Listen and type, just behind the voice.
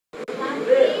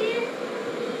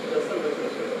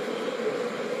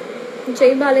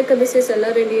చెయ్యి బాగాలే కదా sis, ఎలా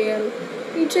రెడీ అయ్యాను?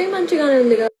 ఈ చెయ్యి మంచిగానే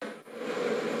ఉంది కదా,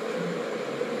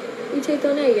 ఈ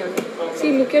చేయితోనే అయ్యాను.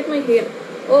 See, look at my hair.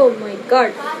 Oh my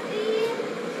god.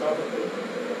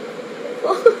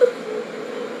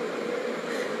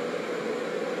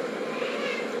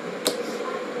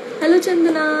 Hello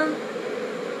Chandana.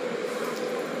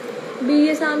 Be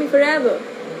a Sami forever.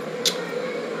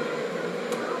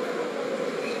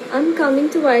 I'm coming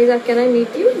to Vizag. Can I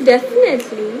meet you?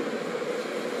 Definitely.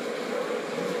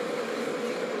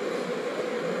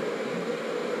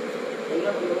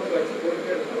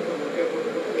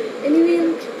 Anyway, you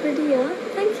look pretty, yeah?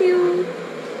 Thank you.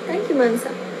 Thank you,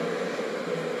 Mansa.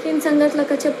 ఏం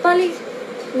సంగతులక చెప్పాలి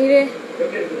మీరే.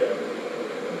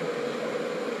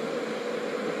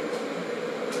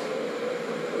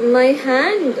 My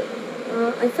hand,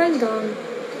 I fell down.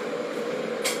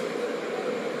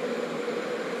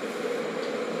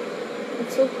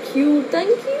 It's so cute.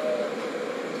 Thank you.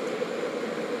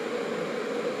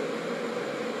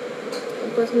 A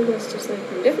person who has just like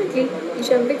me. Definitely.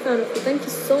 Isha, I'm a big fan of you. Thank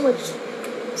you so much,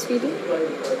 sweetie.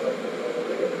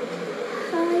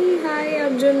 Hi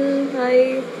Arjun. Hi.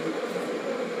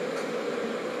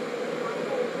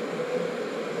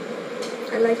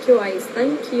 I like your eyes.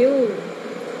 Thank you.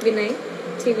 Vinay.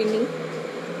 Chivini.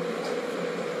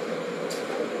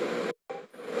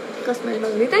 Smile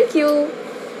only. Thank you.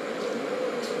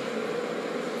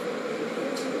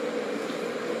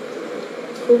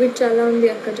 Covid చాలా ఉంది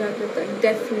అక్క, జాగ్రత్త.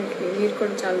 Definitely మీరు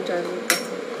కూడా చాలా జాగ్రత్త.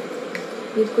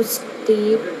 మీకు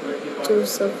Steve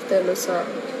Joseph తెలుసా?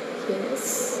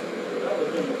 ఎస్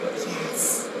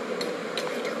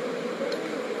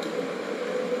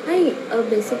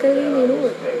బేసికలీ నేను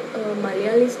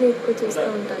మలయాళీస్ని ఎక్కువ చూస్తూ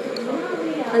ఉంటాను.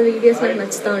 ఆ వీడియోస్ నాకు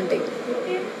నచ్చుతూ ఉంటాయి.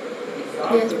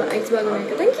 ఎస్ ఎక్స్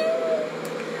బాగున్నాయి. Thank you.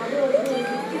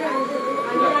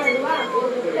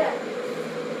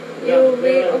 Your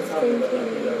way of thinking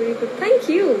is very good. Thank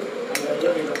you.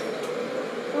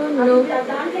 Oh no.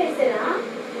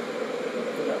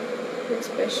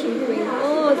 Expression queen.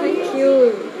 Oh, thank you.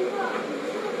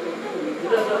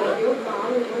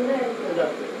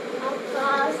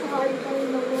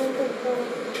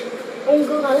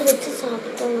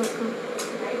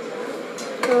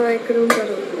 ఎక్కడ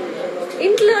ఉంటారు?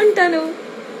 ఇంట్లో ఉంటాను.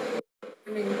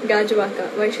 Gajuwaka,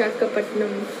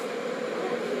 Visakhapatnam.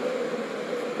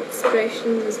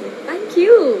 Expressions is like, thank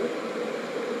you.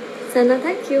 Sana,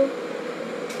 thank you.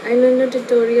 I learned a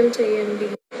tutorial cheyandi.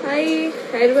 Hi,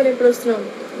 Hyderabad eppudu vastunam?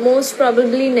 Most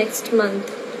probably next month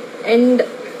end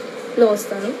lo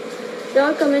vastanu.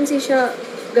 Your comments, Isha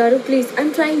garu, please.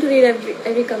 I'm trying to read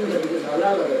every comment.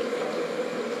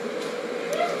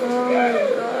 Oh my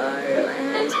god, my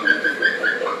hands.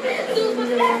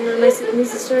 My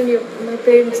sister and my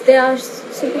parents, they are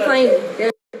super fine. They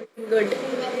are good.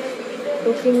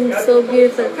 Looking so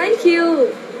beautiful. Thank you.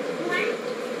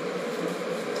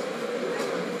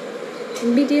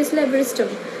 BTS lo every istam.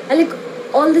 I like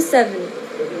all the 7.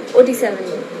 OT7.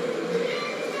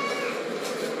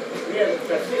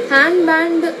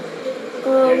 Handband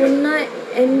unna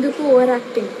enduku over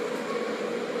acting.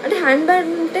 అంటే hand bag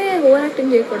అంటే over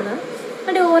acting చేయకూడదా?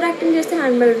 అంటే over acting చేస్తే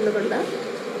hand bag ఉండకూడదా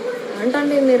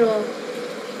అంటే మీరు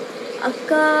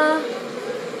అక్క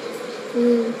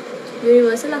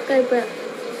universal అక్క అయిపోయా.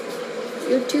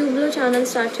 యూట్యూబ్లో ఛానల్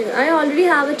స్టార్ట్ చేయాలి. I already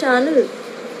have a channel,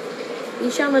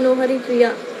 Isha Manohari Priya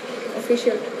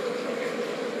official.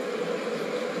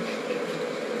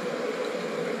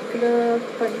 ఇక్కడ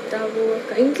పడ్డావు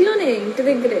అక్క? ఇంట్లోనే, ఇంటి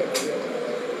దగ్గరే,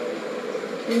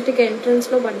 ఇంటికి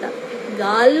ఎంట్రన్స్లో పడ్డా.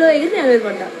 గాల్లో ఎగిరి నేను మీద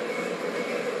పడ్డా.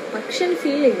 పక్షి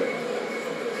feeling.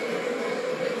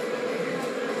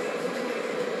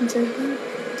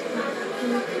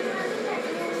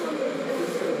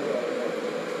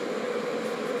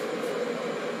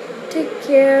 Take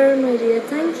care, my dear.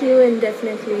 Thank you, and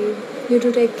definitely you do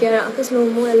take care. Akka slow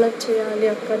mo ella cheyali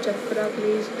akka cheppra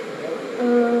please.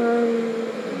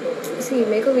 See,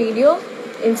 make a video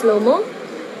in slow mo.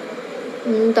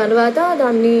 Tarvata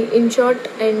danni in short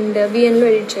and VN lo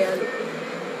edit cheyali.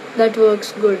 That works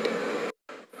good.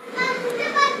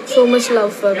 So much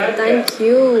love for me. Thank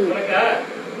you.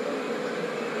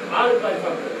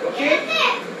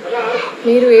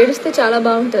 మీరు ఏడుస్తే చాలా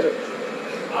బాగుంటారు.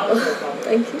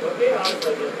 Thank you.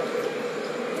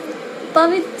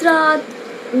 Pavitra,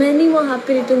 many more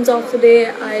happy returns of the day.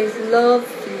 I love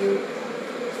you.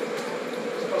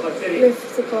 Lift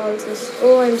the calls.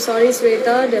 Oh, I'm sorry,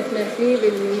 Sweta. Definitely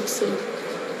we'll meet soon.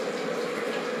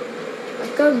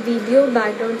 Akka video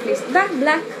background please.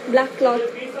 Black cloth.